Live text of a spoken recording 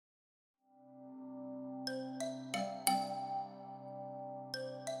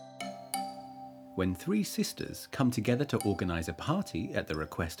When three sisters come together to organise a party at the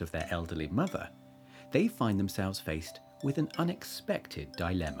request of their elderly mother, they find themselves faced with an unexpected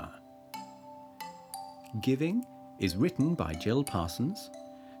dilemma. Giving is written by Gill Parsons,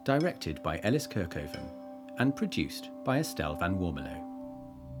 directed by Ellis Kerkhoven, and produced by Estelle van Warmelo.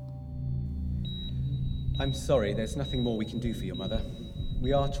 I'm sorry, there's nothing more we can do for your mother.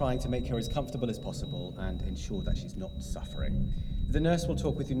 We are trying to make her as comfortable as possible and ensure that she's not suffering. The nurse will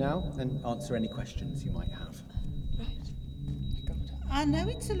talk with you now and answer any questions you might have. Right. God. I know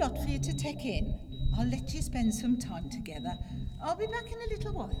it's a lot for you to take in. I'll let you spend some time together. I'll be back in a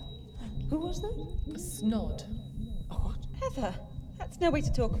little while. Who was that? Snod. What? Heather, that's no way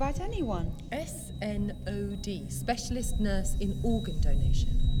to talk about anyone. SNOD, Specialist Nurse in Organ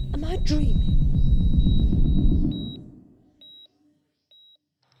Donation. Am I dreaming?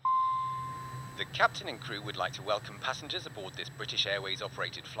 The captain and crew would like to welcome passengers aboard this British Airways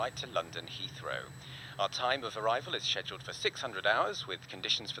operated flight to London Heathrow. Our time of arrival is scheduled for 600 hours, with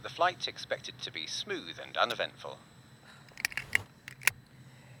conditions for the flight expected to be smooth and uneventful.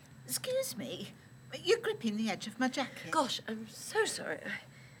 Excuse me, you're gripping the edge of my jacket. Gosh, I'm so sorry.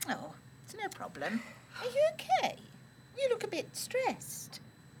 Oh, it's no problem. Are you okay? You look a bit stressed.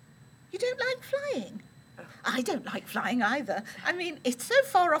 You don't like flying? I don't like flying either. I mean, it's so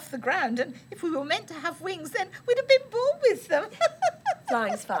far off the ground, and if we were meant to have wings, then we'd have been born with them.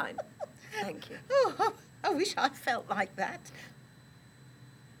 Flying's fine. Thank you. Oh, I wish I felt like that.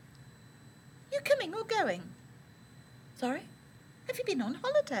 You coming or going? Sorry? Have you been on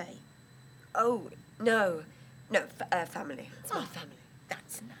holiday? Oh, no. No, family. It's my family.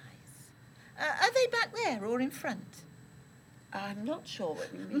 That's nice. Are they back there or in front? I'm not sure what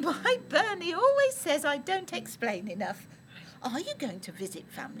you mean. My Bernie always says I don't explain enough. Are you going to visit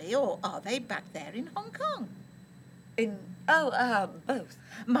family, or are they back there in Hong Kong? Both.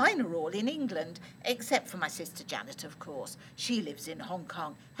 Mine are all in England, except for my sister Janet, of course. She lives in Hong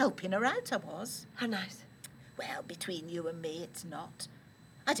Kong. Helping her out, I was. How nice. Well, between you and me, it's not.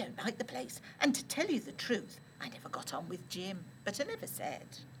 I don't like the place, and to tell you the truth, I never got on with Jim, but I never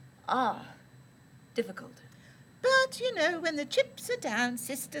said. Difficult. But, you know, when the chips are down,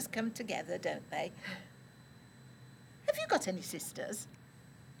 sisters come together, don't they? Have you got any sisters?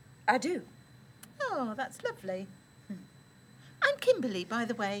 I do. Oh, that's lovely. I'm Kimberley, by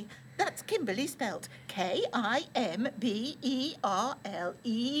the way. That's Kimberley spelt Kimberley.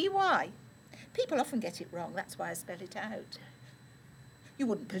 People often get it wrong, that's why I spell it out. You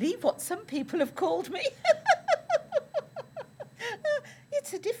wouldn't believe what some people have called me.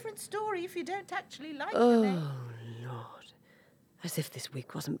 It's a different story if you don't actually like the name. Oh, Lord. As if this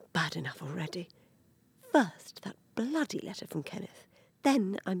week wasn't bad enough already. First, that bloody letter from Kenneth.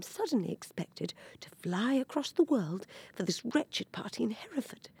 Then I'm suddenly expected to fly across the world for this wretched party in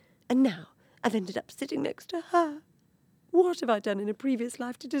Hereford. And now I've ended up sitting next to her. What have I done in a previous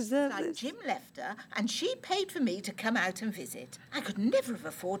life to deserve this? Jim left her, and she paid for me to come out and visit. I could never have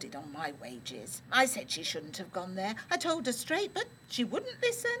afforded on my wages. I said she shouldn't have gone there. I told her straight, but she wouldn't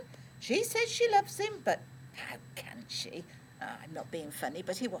listen. She says she loves him, but how can she? I'm not being funny,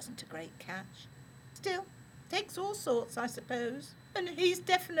 but he wasn't a great catch. Still, takes all sorts, I suppose. And he's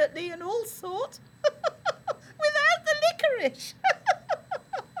definitely an all sort. Without the licorice.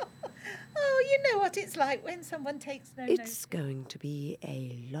 Oh, you know what it's like when someone takes no notice. It's going to be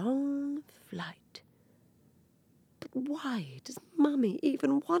a long flight. But why does Mummy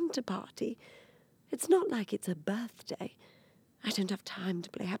even want a party? It's not like it's a birthday. I don't have time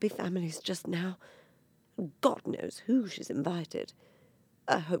to play Happy Families just now. God knows who she's invited.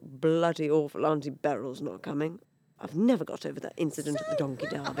 I hope bloody awful Auntie Beryl's not coming. I've never got over that incident at the Donkey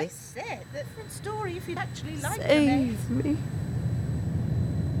Derby. I said, different story if you'd actually like the Save me.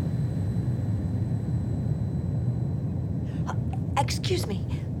 Excuse me.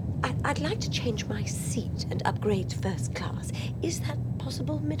 I'd like to change my seat and upgrade to first class. Is that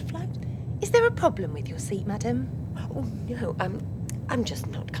possible mid-flight? Is there a problem with your seat, madam? Oh, no. I'm just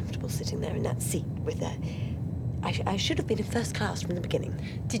not comfortable sitting there in that seat with her. I should have been in first class from the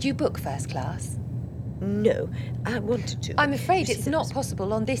beginning. Did you book first class? No, I wanted to. I'm afraid it's not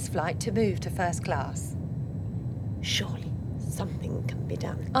possible on this flight to move to first class. Surely something can be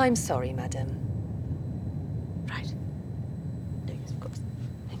done. I'm sorry, madam. Right. No, yes, of course.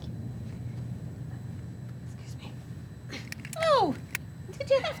 Thank you. Excuse me. Oh, did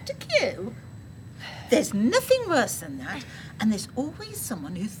you have to queue? There's nothing worse than that, and there's always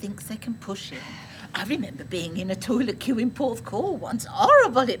someone who thinks they can push in. I remember being in a toilet queue in Porthcawl once.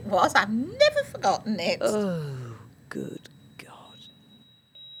 Horrible it was. I've never forgotten it. Oh, good God.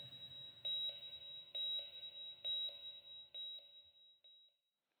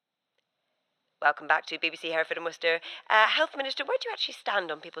 Welcome back to BBC Hereford and Worcester. Health Minister, where do you actually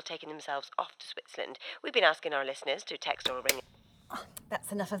stand on people taking themselves off to Switzerland? We've been asking our listeners to text or ring.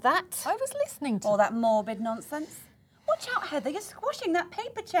 That's enough of that. I was listening to all that morbid nonsense. Watch out, Heather, you're squashing that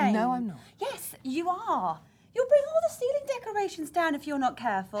paper chain. No, I'm not. Yes, you are. You'll bring all the ceiling decorations down if you're not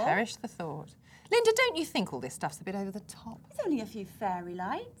careful. Perish the thought. Linda, don't you think all this stuff's a bit over the top? It's only a few fairy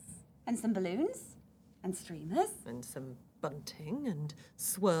lights and some balloons and streamers. And some bunting and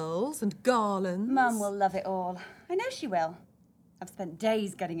swirls and garlands. Mum will love it all. I know she will. I've spent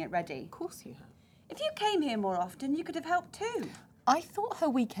days getting it ready. Of course you have. If you came here more often, you could have helped too. I thought her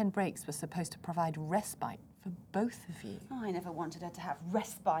weekend breaks were supposed to provide respite for both of you. Oh, I never wanted her to have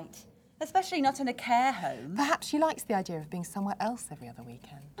respite, especially not in a care home. Perhaps she likes the idea of being somewhere else every other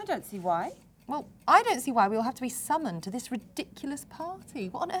weekend. I don't see why. Well, I don't see why we all have to be summoned to this ridiculous party.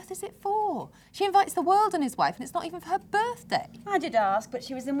 What on earth is it for? She invites the world and his wife, and it's not even for her birthday. I did ask, but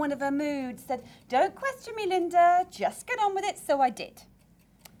she was in one of her moods, said, "Don't question me, Linda, just get on with it," so I did.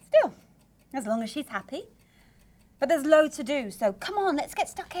 Still, as long as she's happy. But there's loads to do, so come on, let's get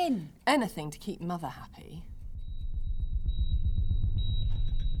stuck in. Anything to keep Mother happy.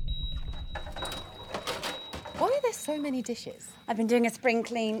 Why are there so many dishes? I've been doing a spring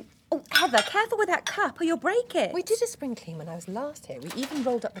clean. Oh, Heather, careful with that cup or you'll break it. We did a spring clean when I was last here. We even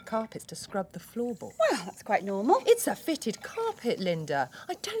rolled up the carpets to scrub the floorboards. Well, that's quite normal. It's a fitted carpet, Linda.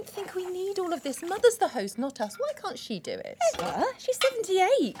 I don't think we need all of this. Mother's the host, not us. Why can't she do it? Heather, she's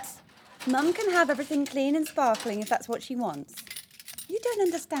 78. Mum can have everything clean and sparkling if that's what she wants. You don't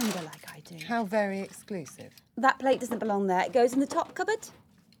understand her like I do. How very exclusive. That plate doesn't belong there. It goes in the top cupboard.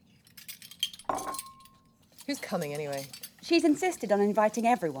 Who's coming anyway? She's insisted on inviting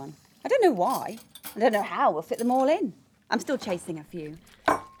everyone. I don't know why. I don't know how we'll fit them all in. I'm still chasing a few.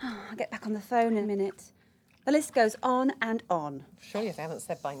 I'll get back on the phone in a minute. The list goes on and on. Surely they haven't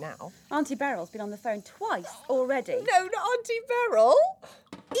said by now. Auntie Beryl's been on the phone twice already. No, not Auntie Beryl.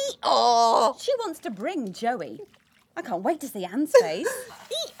 Eeyore! She wants to bring Joey. I can't wait to see Anne's face.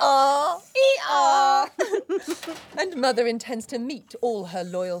 Eeyore! Eeyore! And Mother intends to meet all her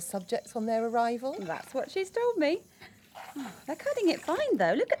loyal subjects on their arrival. That's what she's told me. Oh, they're cutting it fine,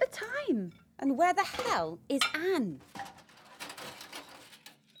 though. Look at the time. And where the hell is Anne?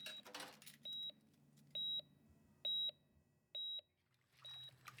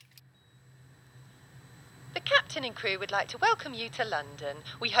 The captain and crew would like to welcome you to London.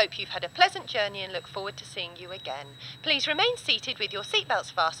 We hope you've had a pleasant journey and look forward to seeing you again. Please remain seated with your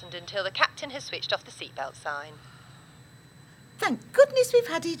seatbelts fastened until the captain has switched off the seatbelt sign. Thank goodness we've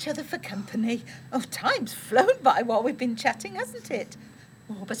had each other for company. Oh, time's flown by while we've been chatting, hasn't it?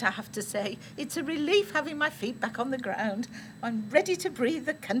 Oh, but I have to say, it's a relief having my feet back on the ground. I'm ready to breathe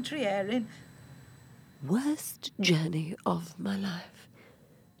the country air in. Worst journey of my life.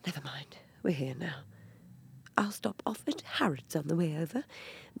 Never mind, we're here now. I'll stop off at Harrods on the way over,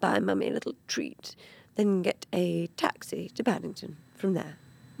 buy Mummy a little treat, then get a taxi to Paddington from there.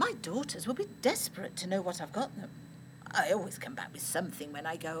 My daughters will be desperate to know what I've got them. I always come back with something when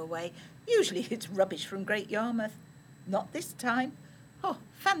I go away. Usually it's rubbish from Great Yarmouth. Not this time. Oh,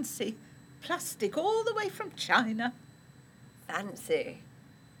 fancy. Plastic all the way from China. Fancy.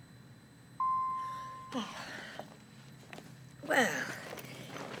 Well,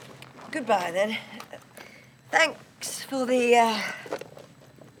 goodbye then. Thanks for the,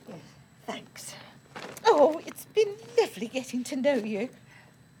 thanks. Oh, it's been lovely getting to know you.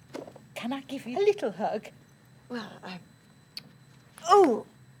 Can I give you a little hug? Well, Oh!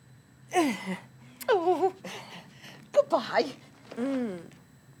 Oh, goodbye. I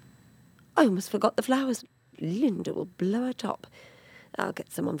almost forgot the flowers. Linda will blow her top. I'll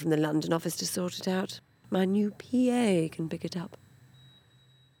get someone from the London office to sort it out. My new PA can pick it up.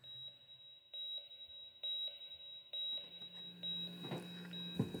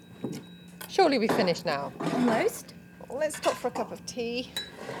 Surely we've finished now. Almost. Well, let's stop for a cup of tea.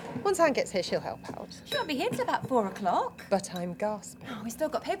 Once Anne gets here, she'll help out. She won't be here till about 4 o'clock. But I'm gasping. Oh, we've still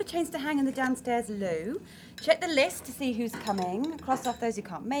got paper chains to hang in the downstairs loo. Check the list to see who's coming. Cross off those who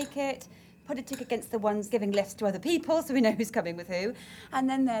can't make it. Put a tick against the ones giving lifts to other people so we know who's coming with who. And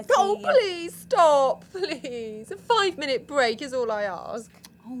then there's Oh, please, stop, please. A 5-minute break is all I ask.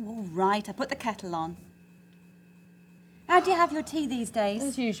 Oh, all right. I put the kettle on. How do you have your tea these days?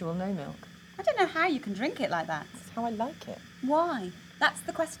 As usual, no milk. I don't know how you can drink it like that. That's how I like it. Why? That's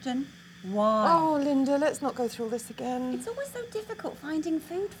the question. Why? Oh, Linda, let's not go through all this again. It's always so difficult finding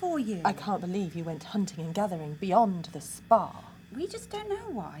food for you. I can't believe you went hunting and gathering beyond the spa. We just don't know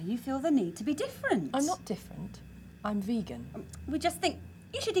why you feel the need to be different. I'm not different. I'm vegan. We just think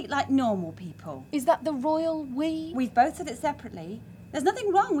you should eat like normal people. Is that the royal we? We've both said it separately, There's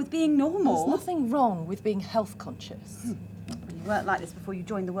nothing wrong with being normal. There's nothing wrong with being health conscious. You weren't like this before you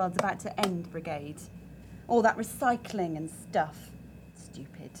joined the World's About to End brigade. All that recycling and stuff.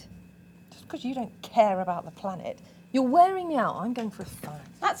 Stupid. Just because you don't care about the planet. You're wearing me out. I'm going for a fag.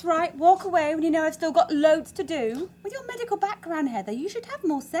 That's right. Walk away when you know I've still got loads to do. With your medical background, Heather, you should have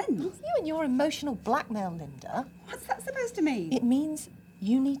more sense. You and your emotional blackmail, Linda. What's that supposed to mean? It means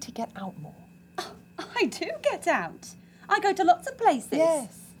you need to get out more. Oh, I do get out. I go to lots of places.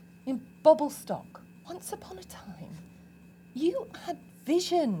 Yes, in Bobblestock. Once upon a time, you had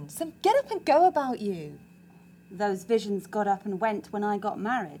visions. Some get up and go about you. Those visions got up and went when I got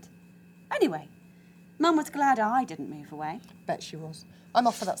married. Anyway, Mum was glad I didn't move away. Bet she was. I'm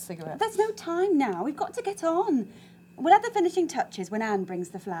off for that cigarette. There's no time now. We've got to get on. We'll have the finishing touches when Anne brings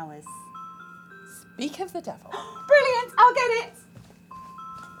the flowers. Speak of the devil. Brilliant! I'll get it!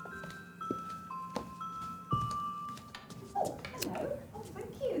 Oh, hello. Oh,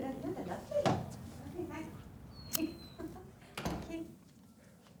 thank you. They're lovely. Thank you.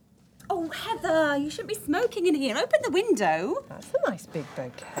 Oh, Heather, you shouldn't be smoking in here. Open the window. That's a nice big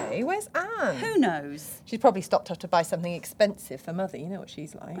bouquet. Where's Anne? Who knows? She's probably stopped off to buy something expensive for Mother. You know what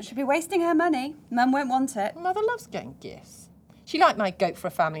she's like. I should be wasting her money. Mum won't want it. Mother loves getting gifts. She liked my goat for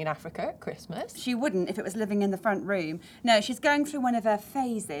a family in Africa at Christmas. She wouldn't if it was living in the front room. No, she's going through one of her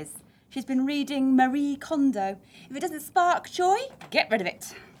phases. She's been reading Marie Kondo. If it doesn't spark joy, get rid of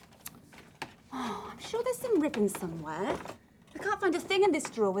it. Oh, I'm sure there's some ribbons somewhere. I can't find a thing in this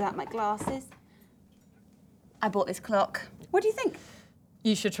drawer without my glasses. I bought this clock. What do you think?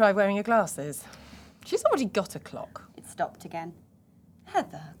 You should try wearing your glasses. She's already got a clock. It stopped again.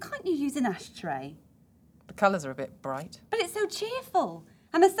 Heather, can't you use an ashtray? The colours are a bit bright. But it's so cheerful.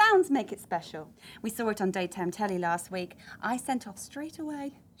 And the sounds make it special. We saw it on daytime telly last week. I sent off straight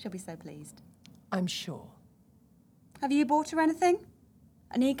away. She'll be so pleased. I'm sure. Have you bought her anything?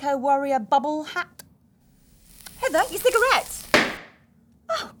 An eco-warrior bubble hat? Heather, your cigarette!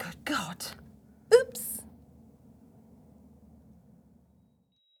 Oh, good God. Oops.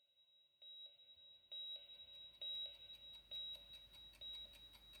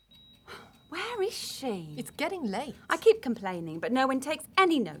 Where is she? It's getting late. I keep complaining, but no one takes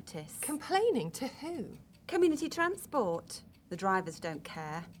any notice. Complaining to who? Community transport. The drivers don't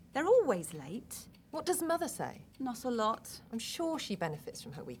care. They're always late. What does Mother say? Not a lot. I'm sure she benefits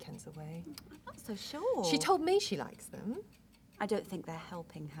from her weekends away. I'm not so sure. She told me she likes them. I don't think they're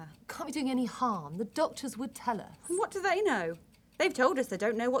helping her. Can't be doing any harm. The doctors would tell us. And what do they know? They've told us they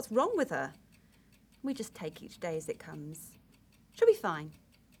don't know what's wrong with her. We just take each day as it comes. She'll be fine.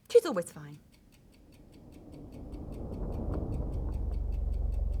 She's always fine.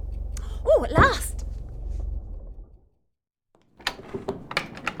 Oh, at last!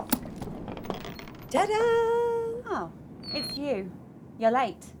 Ta-da! Oh, it's you. You're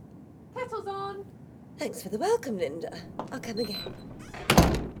late. Kettle's on. Thanks for the welcome, Linda. I'll come again.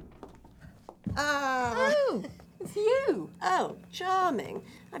 Ah! Oh, it's you. Oh, charming.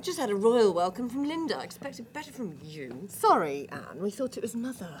 I've just had a royal welcome from Linda. I expected better from you. Sorry, Anne. We thought it was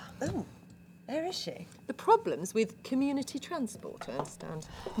Mother. Oh, where is she? The problem's with community transport, I understand.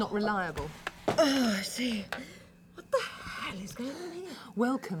 Not reliable. Oh, I see. What the hell is going on here?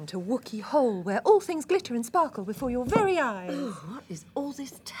 Welcome to Wookie Hole, where all things glitter and sparkle before your very eyes. Oh, what is all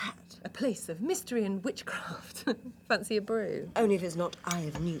this tat? A place of mystery and witchcraft. Fancy a brew? Only if it's not Eye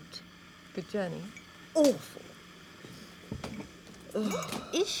of Newt. Good journey. Awful. What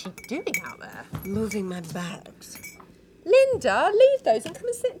is she doing out there? Moving my bags. Linda, leave those and come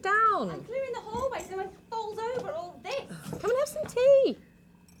and sit down. I'm clearing the hallway so no one falls over all this. Come and have some tea.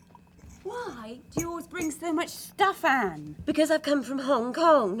 Why do you always bring so much stuff, Anne? Because I've come from Hong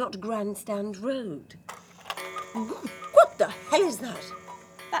Kong, not Grandstand Road. What the hell is that?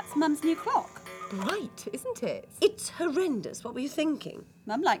 That's Mum's new clock. Bright, isn't it? It's horrendous. What were you thinking?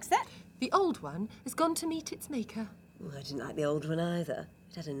 Mum likes it. The old one has gone to meet its maker. Oh, I didn't like the old one either.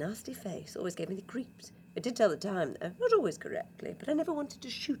 It had a nasty face, always gave me the creeps. It did tell the time, though. Not always correctly, but I never wanted to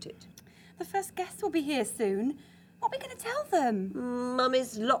shoot it. The first guests will be here soon. What are we going to tell them?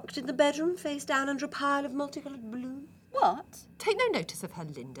 Mummy's locked in the bedroom, face down under a pile of multicoloured balloons. What? Take no notice of her,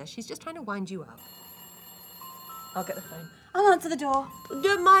 Linda. She's just trying to wind you up. I'll get the phone. I'll answer the door.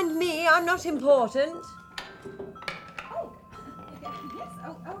 Don't mind me, I'm not important. Oh, yes.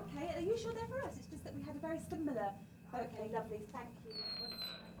 Oh, okay. Are you sure they're for us? It's just that we had a very similar. Okay, lovely. Thank you.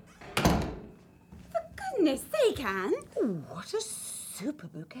 For goodness sake, Anne. Oh, what a super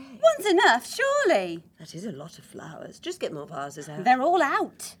bouquet. One's enough, surely. That is a lot of flowers. Just get more vases out. They're all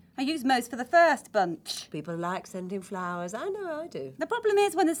out. I used most for the first bunch. People like sending flowers. I know I do. The problem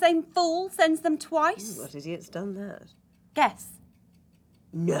is when the same fool sends them twice. What idiot's done that? Guess.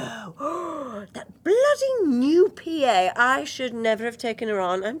 No. That bloody new PA. I should never have taken her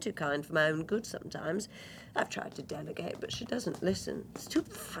on. I'm too kind for my own good sometimes. I've tried to delegate, but she doesn't listen. It's too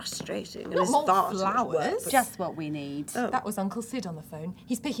frustrating. And Not it's more far too much flowers. work. Just what we need. Oh. That was Uncle Sid on the phone.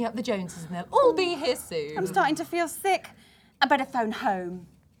 He's picking up the Joneses and they'll all be here soon. I'm starting to feel sick. I better phone home.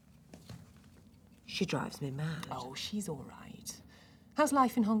 She drives me mad. Oh, she's all right. How's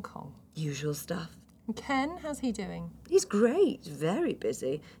life in Hong Kong? Usual stuff. And Ken, how's he doing? He's great, very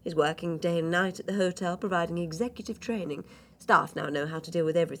busy. He's working day and night at the hotel, providing executive training. Staff now know how to deal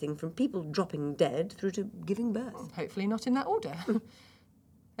with everything from people dropping dead through to giving birth. Hopefully not in that order.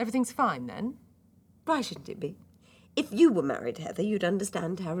 Everything's fine then? Why shouldn't it be? If you were married, Heather, you'd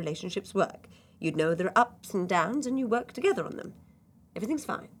understand how relationships work. You'd know there are ups and downs and you work together on them. Everything's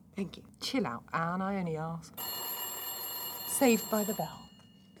fine, thank you. Chill out, Anne, I only ask. Saved by the bell.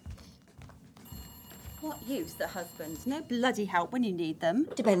 What use, the husbands? No bloody help when you need them.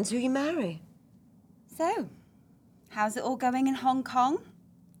 Depends who you marry. So, how's it all going in Hong Kong?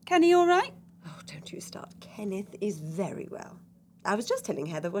 Kenny all right? Oh, don't you start. Kenneth is very well. I was just telling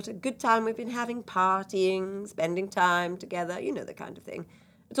Heather what a good time we've been having, partying, spending time together, you know, the kind of thing.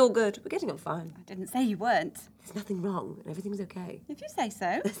 It's all good. We're getting on fine. I didn't say you weren't. There's nothing wrong and everything's okay. If you say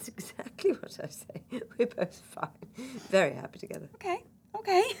so. That's exactly what I say. We're both fine. Very happy together. Okay.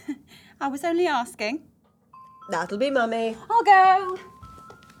 I was only asking. That'll be Mummy. I'll go.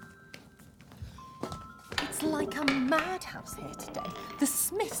 It's like a madhouse here today. The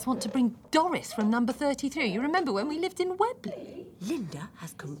Smiths want to bring Doris from number 33. You remember when we lived in Webley? Linda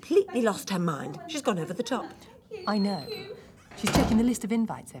has completely lost her mind. She's gone over the top. I know. She's checking the list of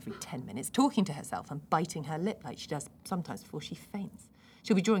invites every 10 minutes, talking to herself and biting her lip like she does sometimes before she faints.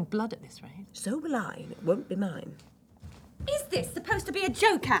 She'll be drawing blood at this rate. So will I, and it won't be mine. Is this supposed to be a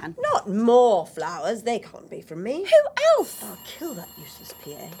joke, Anne? Not more flowers. They can't be from me. Who else? I'll kill that useless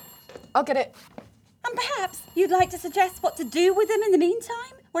PA. I'll get it. And perhaps you'd like to suggest what to do with them in the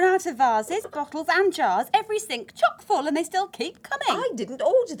meantime? We're out of vases, bottles and jars, every sink chock full, and they still keep coming. I didn't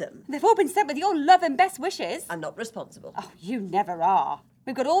order them. They've all been sent with your love and best wishes. I'm not responsible. Oh, you never are.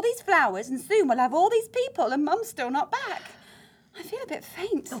 We've got all these flowers and soon we'll have all these people and Mum's still not back. I feel a bit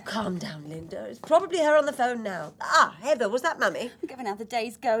faint. Oh, calm down, Linda. It's probably her on the phone now. Ah, Heather, was that Mummy? Given how the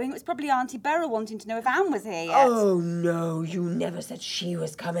day's going, it was probably Auntie Beryl wanting to know if Anne was here yet. Oh, no, you never said she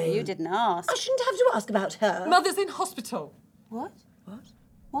was coming. You didn't ask. I shouldn't have to ask about her. Mother's in hospital. What? What?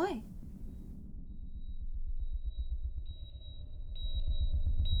 Why?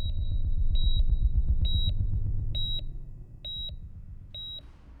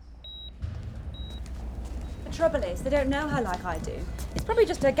 The trouble is, they don't know her like I do. It's probably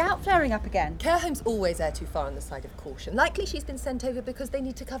just her gout flaring up again. Care homes always err too far on the side of caution. Likely she's been sent over because they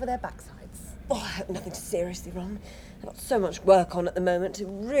need to cover their backsides. Oh, I hope nothing's seriously wrong. I've got so much work on at the moment. It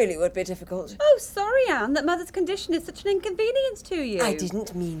really would be difficult. Oh, sorry, Anne, that Mother's condition is such an inconvenience to you. I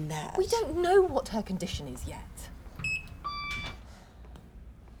didn't mean that. We don't know what her condition is yet.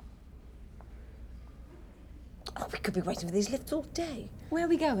 Oh, we could be waiting for these lifts all day. Where are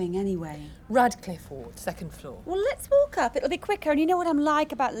we going, anyway? Radcliffe Ward, 2nd floor. Well, let's walk up. It'll be quicker, and you know what I'm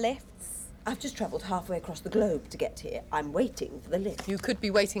like about lifts. I've just travelled halfway across the globe to get here. I'm waiting for the lift. You could be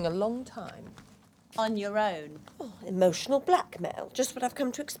waiting a long time. On your own. Oh, emotional blackmail. Just what I've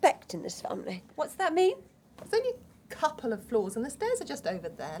come to expect in this family. What's that mean? There's only a couple of floors and the stairs are just over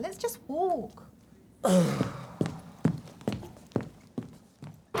there. Let's just walk.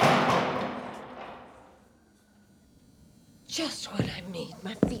 Just what I need.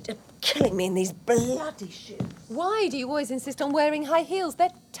 My feet are killing me in these bloody shoes. Why do you always insist on wearing high heels? They're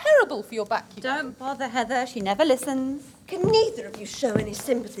terrible for your back. Don't bother, Heather. She never listens. Can neither of you show any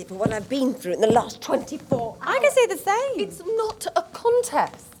sympathy for what I've been through in the last 24 hours? I can say the same. It's not a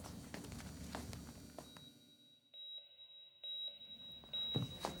contest.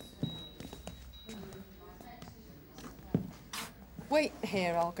 Wait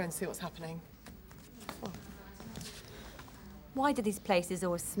here, I'll go and see what's happening. Why do these places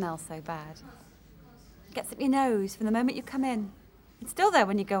always smell so bad? It gets up your nose from the moment you come in. It's still there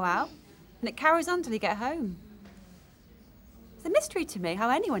when you go out, and it carries on till you get home. It's a mystery to me how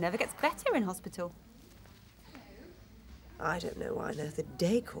anyone ever gets better in hospital. I don't know why on earth the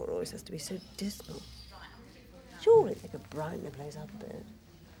decor always has to be so dismal. Surely they could brighten the place up a bit.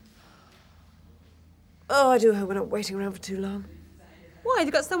 Oh, I do hope we're not waiting around for too long. Why?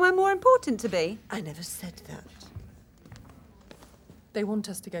 They've got somewhere more important to be. I never said that. They want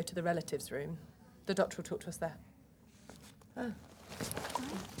us to go to the relatives' room. The doctor will talk to us there. Oh.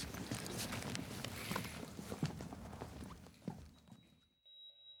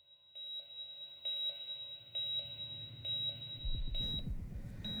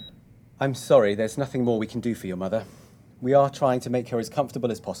 I'm sorry, there's nothing more we can do for your mother. We are trying to make her as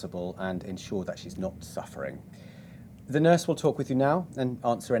comfortable as possible and ensure that she's not suffering. The nurse will talk with you now and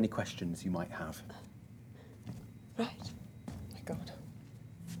answer any questions you might have. Right. My God.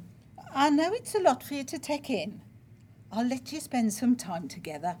 I know it's a lot for you to take in. I'll let you spend some time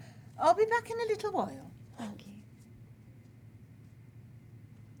together. I'll be back in a little while. Thank you.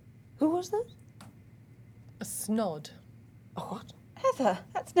 Who was that? A snod. A what? Heather,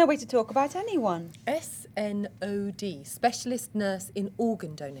 that's no way to talk about anyone. SNOD, Specialist Nurse in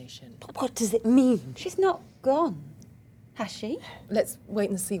Organ Donation. What does it mean? She's not gone, has she? Let's wait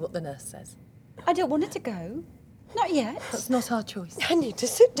and see what the nurse says. I don't want her to go. Not yet. That's not our choice. I need to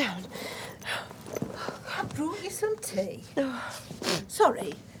sit down. I brought you some tea.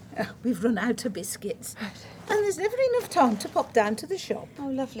 Sorry, we've run out of biscuits. And there's never enough time to pop down to the shop. Oh,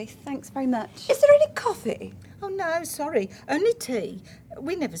 lovely. Thanks very much. Is there any coffee? Oh, no, sorry. Only tea.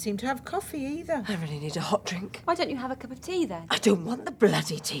 We never seem to have coffee either. I really need a hot drink. Why don't you have a cup of tea then? I don't want the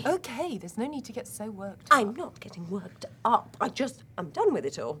bloody tea. Okay, there's no need to get so worked up. I'm not getting worked up. I'm done with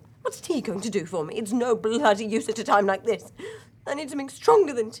it all. What's tea going to do for me? It's no bloody use at a time like this. I need something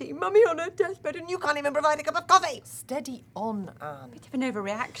stronger than tea. Mummy on her deathbed and you can't even provide a cup of coffee. Steady on, Anne. Bit of an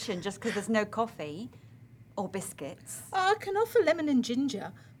overreaction just because there's no coffee or biscuits. I can offer lemon and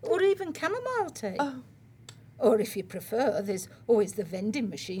ginger, or even chamomile tea. Or if you prefer, there's always the vending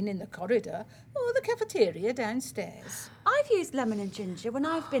machine in the corridor, or the cafeteria downstairs. I've used lemon and ginger when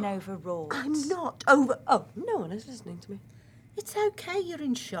I've been overwrought. I'm not over... Oh, no one is listening to me. It's okay, you're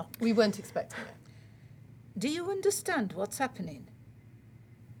in shock. We weren't expecting it. Do you understand what's happening?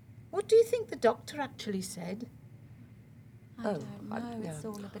 What do you think the doctor actually said? I don't know. It's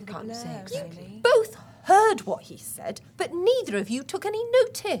all a bit of a can't blur, say exactly. really. Both heard what he said, but neither of you took any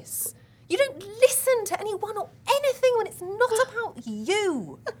notice. You don't listen to anyone or anything when it's not about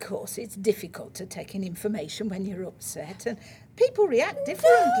you. Of course, it's difficult to take in information when you're upset, and people react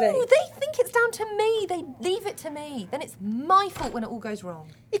differently. No, they think it's down to me. They leave it to me. Then it's my fault when it all goes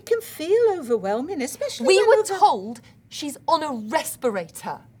wrong. It can feel overwhelming, especially We when were other- told she's on a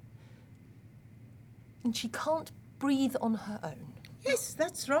respirator. And she can't breathe on her own. Yes,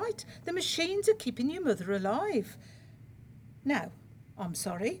 that's right. The machines are keeping your mother alive. Now, I'm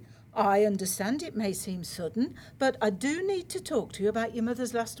sorry. I understand it may seem sudden, but I do need to talk to you about your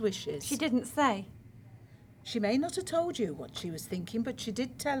mother's last wishes. She didn't say. She may not have told you what she was thinking, but she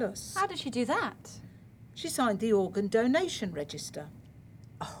did tell us. How did she do that? She signed the organ donation register.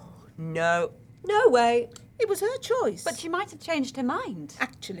 No. No way. It was her choice. But she might have changed her mind.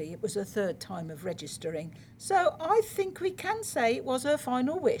 Actually, it was her third time of registering, so I think we can say it was her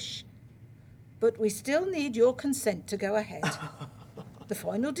final wish. But we still need your consent to go ahead. The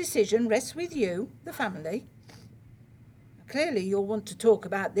final decision rests with you, the family. Clearly, you'll want to talk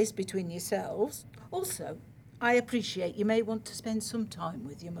about this between yourselves. Also, I appreciate you may want to spend some time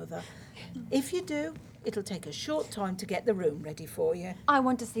with your mother. If you do, it'll take a short time to get the room ready for you. I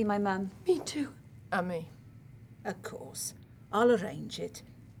want to see my mum. Me too. And me. Of course, I'll arrange it.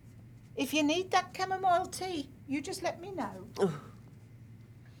 If you need that chamomile tea, you just let me know.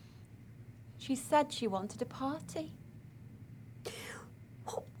 She said she wanted a party.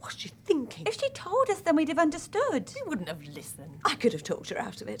 What was she thinking? If she told us, then we'd have understood. We wouldn't have listened. I could have talked her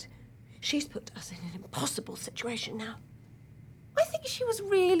out of it. She's put us in an impossible situation now. I think she was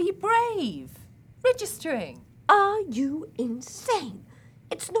really brave. Registering. Are you insane?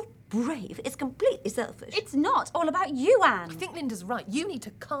 It's not brave. It's completely selfish. It's not all about you, Anne. I think Linda's right. You need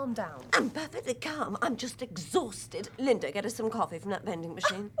to calm down. I'm perfectly calm. I'm just exhausted. Linda, get us some coffee from that vending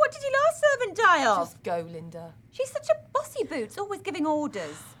machine. What did your last servant die of? Just go, Linda. She's such a bossy boots, always giving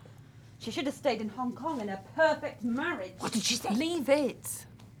orders. She should have stayed in Hong Kong in a perfect marriage. What did she say? Leave it.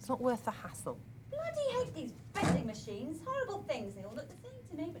 It's not worth the hassle. Bloody hate these vending machines. Horrible things. They all look the same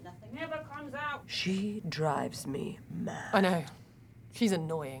to me, but nothing ever comes out. She drives me mad. I know. She's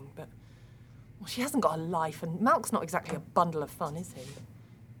annoying, but well, she hasn't got a life, and Malk's not exactly a bundle of fun, is he?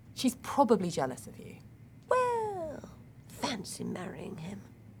 She's probably jealous of you. Well, fancy marrying him.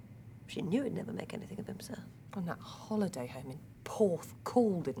 She knew he'd never make anything of himself. And that holiday home in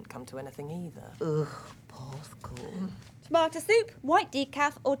Porthcawl didn't come to anything either. Ugh, Porthcawl. Tomato soup, white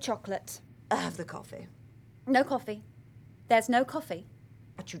decaf, or chocolate? Have the coffee. No coffee. There's no coffee.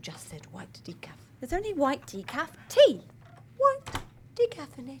 But you just said white decaf. There's only white decaf tea. White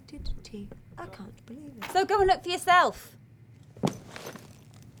decaffeinated tea. I can't believe it. So go and look for yourself.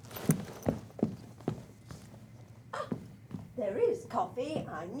 There is coffee.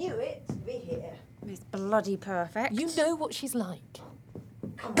 I knew it to be here. It's bloody perfect. You know what she's like.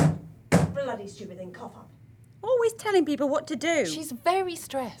 Come on. Bloody stupid thing. Cough up. Always telling people what to do. She's very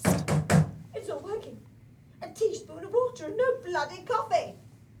stressed. water and no bloody coffee.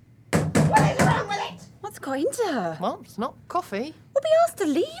 What is wrong with it? What's got into her? Well, it's not coffee. We'll be asked to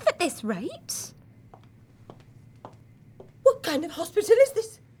leave at this rate. What kind of hospital is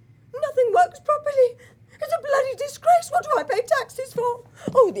this? Nothing works properly. It's a bloody disgrace. What do I pay taxes for?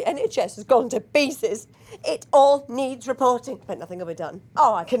 Oh, the NHS has gone to pieces. It all needs reporting, but nothing will be done.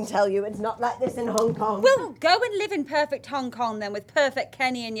 Oh, I can tell you it's not like this in Hong Kong. Well, go and live in perfect Hong Kong then, with perfect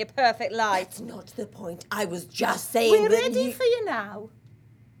Kenny and your perfect life. That's not the point. I was just saying We're that ready for you now.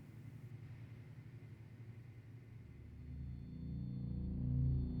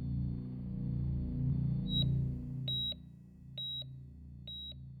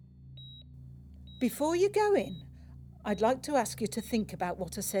 Before you go in, I'd like to ask you to think about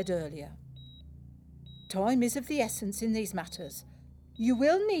what I said earlier. Time is of the essence in these matters. You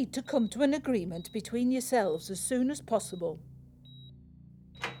will need to come to an agreement between yourselves as soon as possible.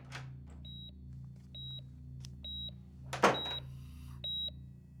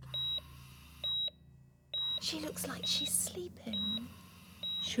 She looks like she's sleeping.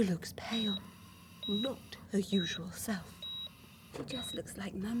 She looks pale, not her usual self. She just looks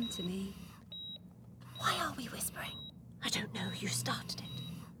like Mum to me. Why are we whispering? I don't know. You started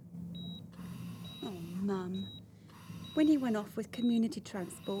it. Oh, Mum. When you went off with community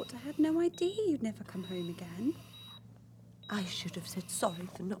transport, I had no idea you'd never come home again. I should have said sorry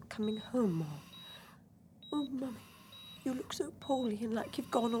for not coming home more. Oh, Mummy, you look so poorly and like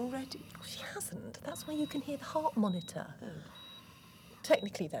you've gone already. She hasn't. That's why you can hear the heart monitor. Oh.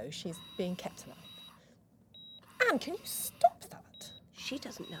 Technically, though, she's being kept alive. Anne, can you stop that? She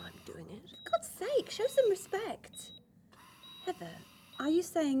doesn't know I'm doing it. For God's sake, show some respect. Heather, are you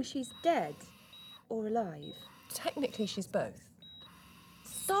saying she's dead or alive? Technically, she's both.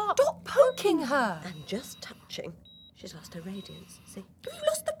 Stop poking her! And just touching. She's lost her radiance, see? Have you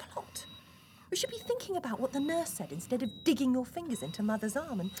lost the plot? We should be thinking about what the nurse said instead of digging your fingers into Mother's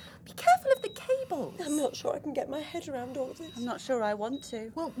arm, and be careful of the cables. I'm not sure I can get my head around all of this. I'm not sure I want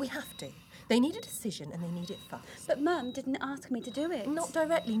to. Well, we have to. They need a decision and they need it fast. But Mum didn't ask me to do it. Not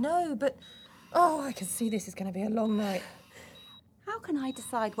directly, no, but... Oh, I can see this is going to be a long night. How can I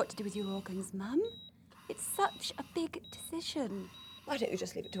decide what to do with your organs, Mum? It's such a big decision. Why don't you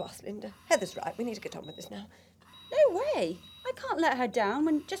just leave it to us, Linda? Heather's right. We need to get on with this now. No way. I can't let her down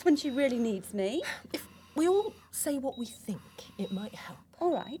when she really needs me. If we all say what we think, it might help.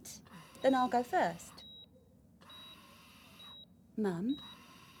 All right. Then I'll go first. Mum,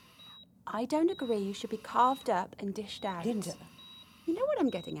 I don't agree you should be carved up and dished out. Linda. You know what I'm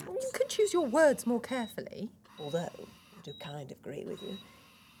getting at. You could choose your words more carefully. Although, I do kind of agree with you.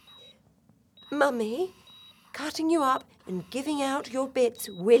 Mummy, cutting you up and giving out your bits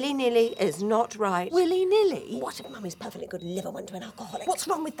willy-nilly is not right. Willy-nilly? What if Mummy's perfectly good liver went to an alcoholic? What's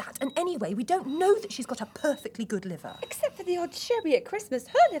wrong with that? And anyway, we don't know that she's got a perfectly good liver. Except for the odd sherry at Christmas,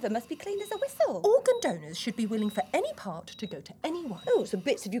 her liver must be clean as a whistle. Organ donors should be willing for any part to go to anyone. Oh, so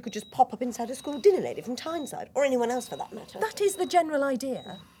bits of you could just pop up inside a school dinner lady from Tyneside, or anyone else for that matter. That is the general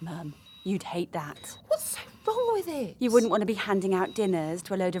idea. Mum, you'd hate that. What's so wrong with it? You wouldn't want to be handing out dinners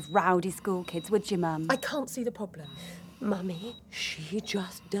to a load of rowdy school kids, would you, Mum? I can't see the problem. Mummy, she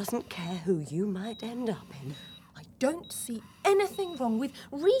just doesn't care who you might end up in. I don't see anything wrong with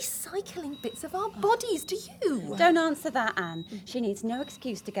recycling bits of our bodies, do you? Don't answer that, Anne. She needs no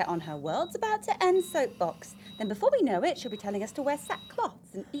excuse to get on her world's about to end soapbox. Then before we know it, she'll be telling us to wear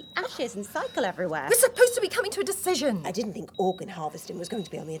sackcloths and eat ashes and cycle everywhere. We're supposed to be coming to a decision. I didn't think organ harvesting was going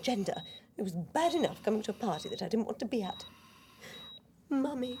to be on the agenda. It was bad enough coming to a party that I didn't want to be at.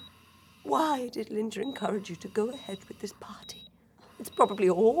 Mummy, why did Linda encourage you to go ahead with this party? It's probably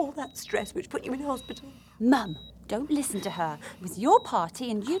all that stress which put you in hospital. Mum, don't listen to her. It was your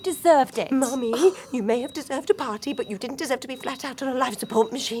party and you deserved it. Mummy, you may have deserved a party, but you didn't deserve to be flat out on a life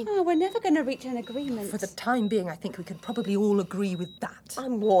support machine. Oh, we're never going to reach an agreement. For the time being, I think we could probably all agree with that.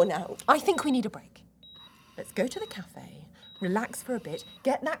 I'm worn out. I think we need a break. Let's go to the cafe, relax for a bit,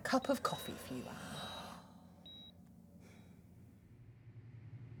 get that cup of coffee for you, Anne.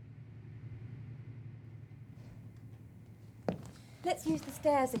 Let's use the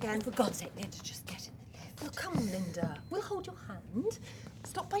stairs again. For God's sake, Linda, just get in the lift. Oh, come on, Linda. We'll hold your hand.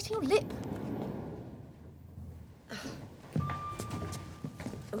 Stop biting your lip.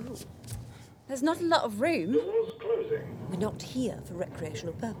 Oh, There's not a lot of room. Doors closing. we're not here for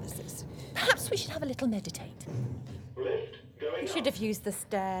recreational purposes. Perhaps we should have a little meditate. Lift going We up. should have used the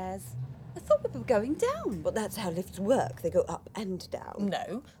stairs. I thought we were going down. But that's how lifts work. They go up and down.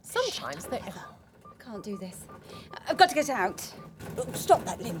 No, sometimes they... I can't do this. I've got to get out. Oh, stop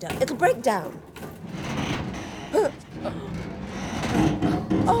that, Linda. It'll break down.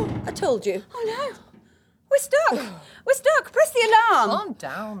 Oh, I told you. Oh no, we're stuck! We're stuck! Press the alarm! Calm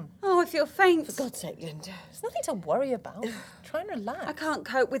down. Oh, I feel faint. For God's sake, Linda. There's nothing to worry about. Try and relax. I can't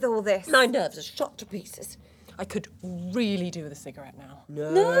cope with all this. My nerves are shot to pieces. I could really do with a cigarette now.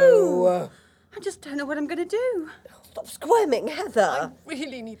 No! I just don't know what I'm going to do. Stop squirming, Heather.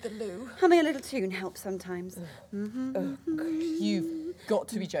 Really need the loo. Humming a little tune helps sometimes. You've got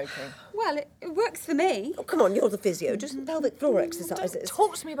to be joking. Well, it works for me. Oh, come on, you're the physio. Just pelvic floor exercises. Don't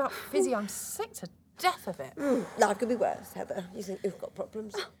talk to me about physio. I'm sick to death of it. Life could be worse, Heather. You think you've got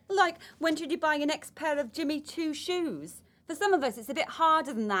problems? Like, when should you buy your next pair of Jimmy Choo shoes? For some of us, it's a bit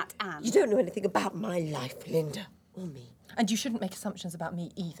harder than that, Anne. You don't know anything about my life, Linda. Or me. And you shouldn't make assumptions about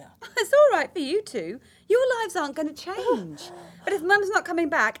me either. It's all right for you two. Your lives aren't going to change. But if Mum's not coming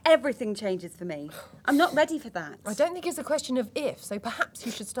back, everything changes for me. I'm not ready for that. I don't think it's a question of if, so perhaps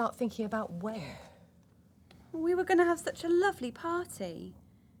you should start thinking about when. We were going to have such a lovely party.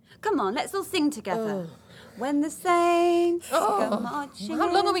 Come on, let's all sing together. When the saints go marching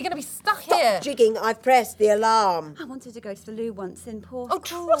How long are we going to be stuck here? Stop jigging. I've pressed the alarm. I wanted to go to the loo once in Port. Oh,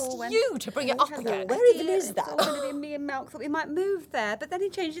 trust you to bring it up again. Where even is that? It was all going to be me and Malk thought we might move there, but then he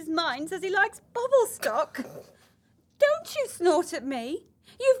changed his mind, says he likes bubble stock. Don't you snort at me.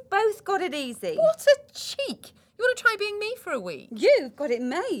 You've both got it easy. What a cheek. You want to try being me for a week? You've got it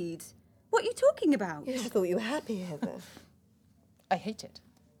made. What are you talking about? I thought you were happy, Heather. I hate it.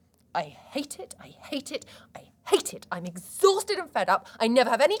 I hate it. I hate it. I hate it. I'm exhausted and fed up. I never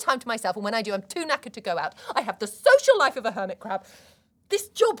have any time to myself, and when I do, I'm too knackered to go out. I have the social life of a hermit crab. This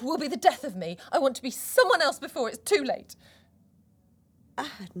job will be the death of me. I want to be someone else before it's too late. I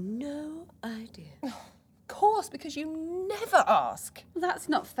had no idea. Of course, because you never ask. Well, that's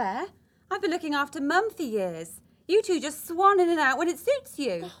not fair. I've been looking after Mum for years. You two just swan in and out when it suits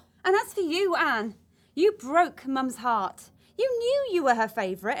you. And as for you, Anne, you broke Mum's heart. You knew you were her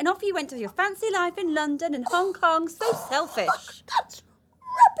favourite, and off you went to your fancy life in London and Hong Kong, so selfish. That's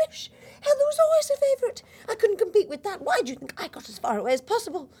rubbish. Heather was always a favourite. I couldn't compete with that. Why do you think I got as far away as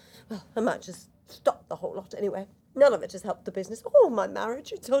possible? Well, I might just stop the whole lot anyway. None of it has helped the business or my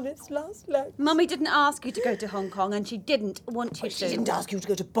marriage. It's on its last leg. Mummy didn't ask you to go to Hong Kong, and she didn't want you to. She didn't ask you to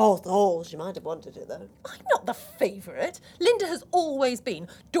go to both halls. She might have wanted it, though. I'm not the favourite. Linda has always been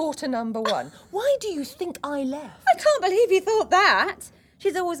daughter number one. Why do you think I left? I can't believe you thought that.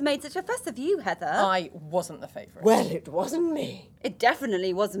 She's always made such a fuss of you, Heather. I wasn't the favourite. Well, it wasn't me. It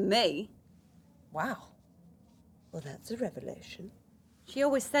definitely wasn't me. Wow. Well, that's a revelation. She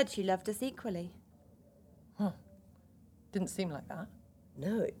always said she loved us equally. Didn't seem like that.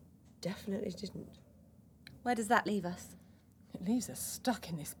 No, it definitely didn't. Where does that leave us? It leaves us stuck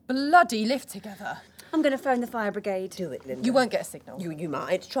in this bloody lift together. I'm going to phone the fire brigade. Do it, Linda. You won't get a signal. You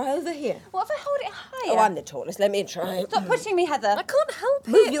might. Try over here. What if I hold it higher? Oh, I'm the tallest. Let me try. Stop pushing me, Heather. I can't help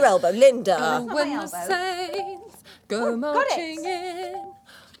Move it. your elbow, Linda. Oh, not when my the elbow. saints go got it. marching in.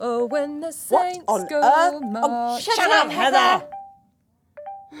 Oh, when the saints on go earth? marching Shut up, Heather!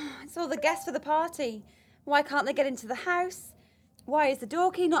 It's all the guests for the party. Why can't they get into the house? Why is the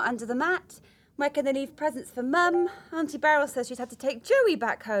door key not under the mat? Where can they leave presents for Mum? Auntie Beryl says she's had to take Joey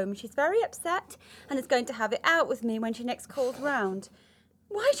back home. She's very upset and is going to have it out with me when she next calls round.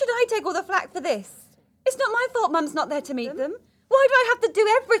 Why should I take all the flak for this? It's not my fault Mum's not there to meet them. Why do I have to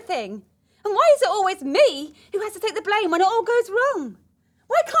do everything? And why is it always me who has to take the blame when it all goes wrong?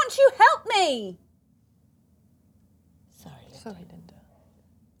 Why can't you help me? Sorry, Linda.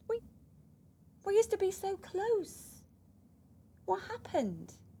 We used to be so close. What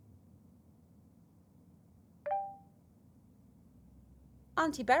happened?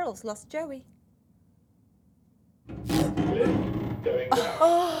 Auntie Beryl's lost Joey. Going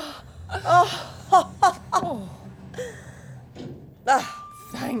down.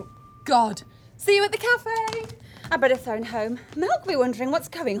 Thank God. See you at the cafe. I better phone home. Milk will be wondering what's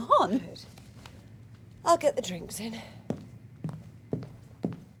going on. I'll get the drinks in.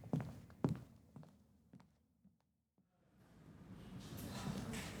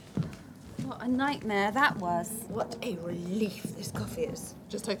 What a nightmare that was. What a relief this coffee is.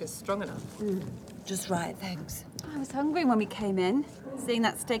 Just hope it's strong enough. Just right, thanks. I was hungry when we came in, seeing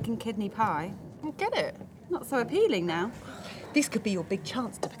that steak and kidney pie. Get it? Not so appealing now. This could be your big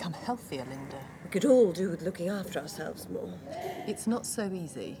chance to become healthier, Linda. We could all do with looking after ourselves more. It's not so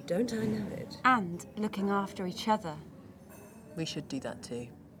easy. Don't I know it? And looking after each other. We should do that too.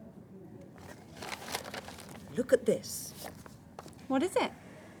 Look at this. What is it?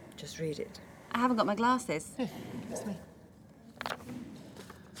 Just read it. I haven't got my glasses. Here, it's me.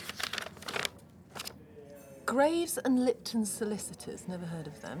 Graves and Lipton solicitors. Never heard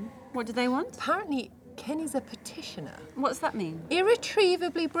of them. What do they want? Apparently, Kenny's a petitioner. What's that mean?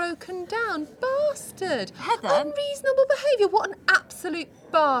 Irretrievably broken down. Bastard. Heather? Unreasonable behaviour. What an absolute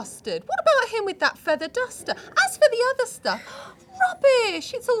bastard. What about him with that feather duster? As for the other stuff,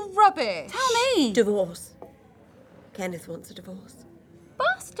 rubbish. It's all rubbish. Tell me. Divorce. Kenneth wants a divorce.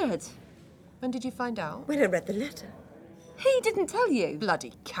 Bastard. When did you find out? When I read the letter. He didn't tell you.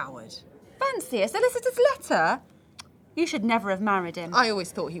 Bloody coward. Fancy a solicitor's letter? You should never have married him. I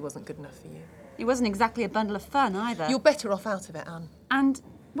always thought he wasn't good enough for you. He wasn't exactly a bundle of fun either. You're better off out of it, Anne. And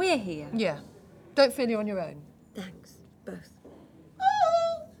we're here. Yeah. Don't feel you're on your own. Thanks, both.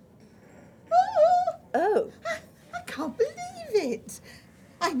 Oh, I can't believe it.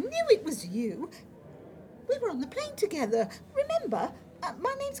 I knew it was you. We were on the plane together. Remember?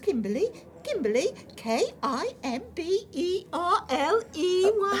 My name's Kimberley. Kimberley, Kimberley.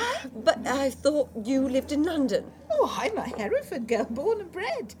 But I thought you lived in London. Oh, I'm a Hereford girl, born and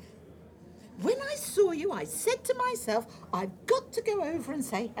bred. When I saw you, I said to myself, I've got to go over and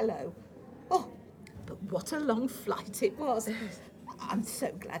say hello. Oh, but what a long flight it was. I'm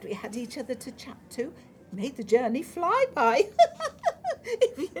so glad we had each other to chat to. Made the journey fly by,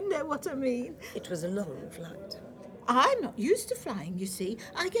 if you know what I mean. It was a long flight. I'm not used to flying, you see.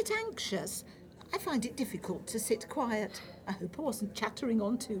 I get anxious. I find it difficult to sit quiet. I hope I wasn't chattering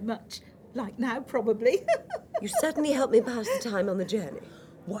on too much. Like now, probably. You certainly helped me pass the time on the journey.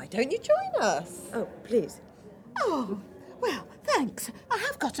 Why don't you join us? Oh, please. Oh, well, thanks. I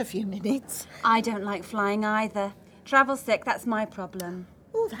have got a few minutes. I don't like flying either. Travel sick, that's my problem.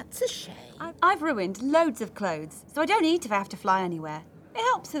 Oh, that's a shame. I've ruined loads of clothes, so I don't eat if I have to fly anywhere. It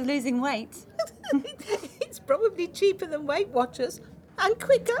helps with losing weight. It's probably cheaper than Weight Watchers. And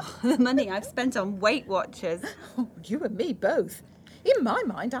quicker. The money I've spent on Weight Watchers. Oh, you and me both. In my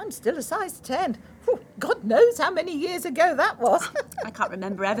mind, I'm still a size 10. Whew, God knows how many years ago that was. I can't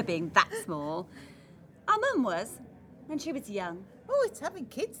remember ever being that small. Our mum was, when she was young. Oh, it's having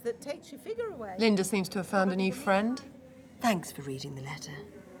kids that takes your figure away. Linda seems to have found a new friend. Thanks for reading the letter.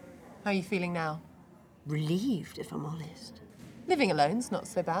 How are you feeling now? Relieved, if I'm honest. Living alone's not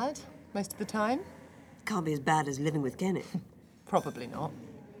so bad, most of the time. Can't be as bad as living with Kenneth. Probably not.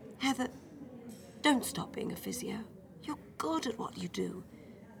 Heather, don't stop being a physio. You're good at what you do.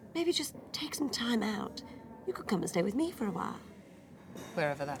 Maybe just take some time out. You could come and stay with me for a while.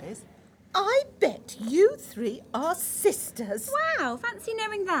 Wherever that is. I bet you three are sisters. Wow, fancy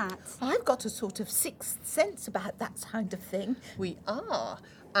knowing that. I've got a sort of sixth sense about that kind of thing. We are.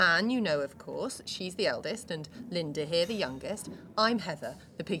 Anne, you know, of course. She's the eldest, and Linda here, the youngest. I'm Heather,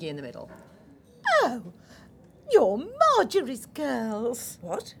 the piggy in the middle. Oh, you're Marjorie's girls.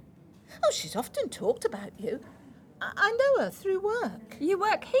 What? Oh, she's often talked about you. I know her through work. You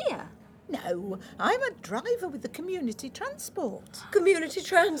work here? No, I'm a driver with the community transport. Community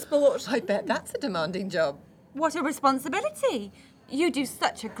transport. I bet that's a demanding job. What a responsibility. You do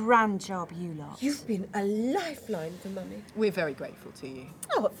such a grand job, you lot. You've been a lifeline for Mummy. We're very grateful to you.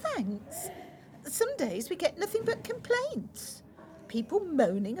 Oh, thanks. Some days we get nothing but complaints. People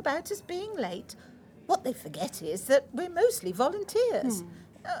moaning about us being late. What they forget is that we're mostly volunteers.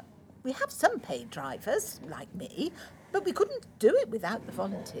 We have some paid drivers, like me, but we couldn't do it without the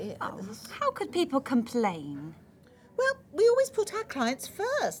volunteers. Oh, how could people complain? Well, we always put our clients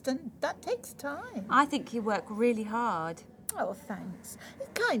first, and that takes time. I think you work really hard. Oh, thanks. It's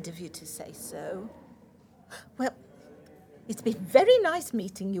kind of you to say so. Well, it's been very nice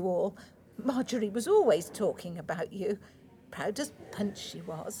meeting you all. Marjorie was always talking about you. Proud as punch she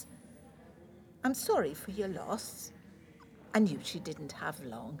was. I'm sorry for your loss. I knew she didn't have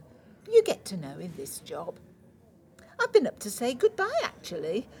long. You get to know in this job. I've been up to say goodbye,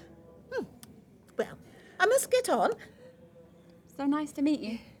 actually. Well, I must get on. So nice to meet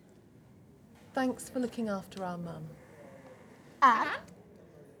you. Thanks for looking after our mum. And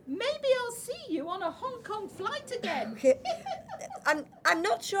maybe I'll see you on a Hong Kong flight again. I'm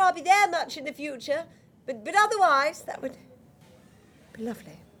not sure I'll be there much in the future, but otherwise that would be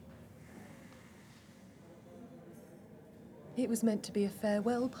lovely. It was meant to be a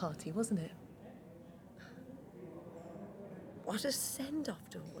farewell party, wasn't it? What a send-off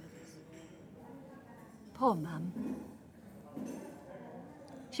to all of us. Poor Mum.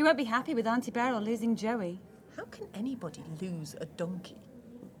 She won't be happy with Auntie Beryl losing Joey. How can anybody lose a donkey?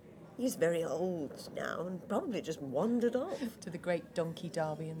 He's very old now and probably just wandered off. To the great donkey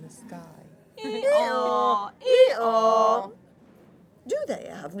derby in the sky. Eeyore! Do they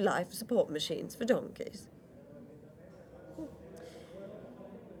have life support machines for donkeys?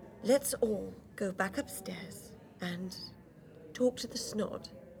 Let's all go back upstairs and talk to the snod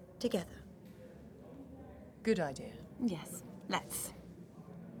together. Good idea. Yes, let's.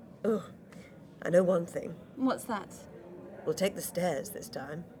 Oh, I know one thing. What's that? We'll take the stairs this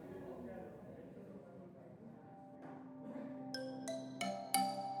time.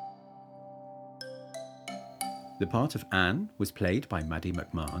 The part of Anne was played by Maddie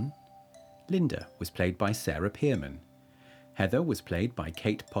McMahon. Linda was played by Sarah Pearman. Heather was played by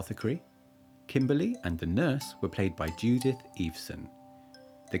Kate Pothecary. Kimberley and the nurse were played by Judith Eveson.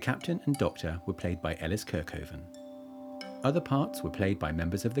 The captain and doctor were played by Ellis Kerkhoven. Other parts were played by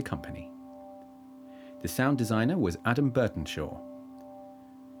members of the company. The sound designer was Adam Bertenshaw.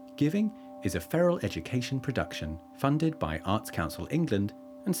 Giving is a feral education production funded by Arts Council England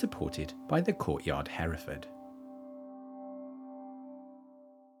and supported by the Courtyard Hereford.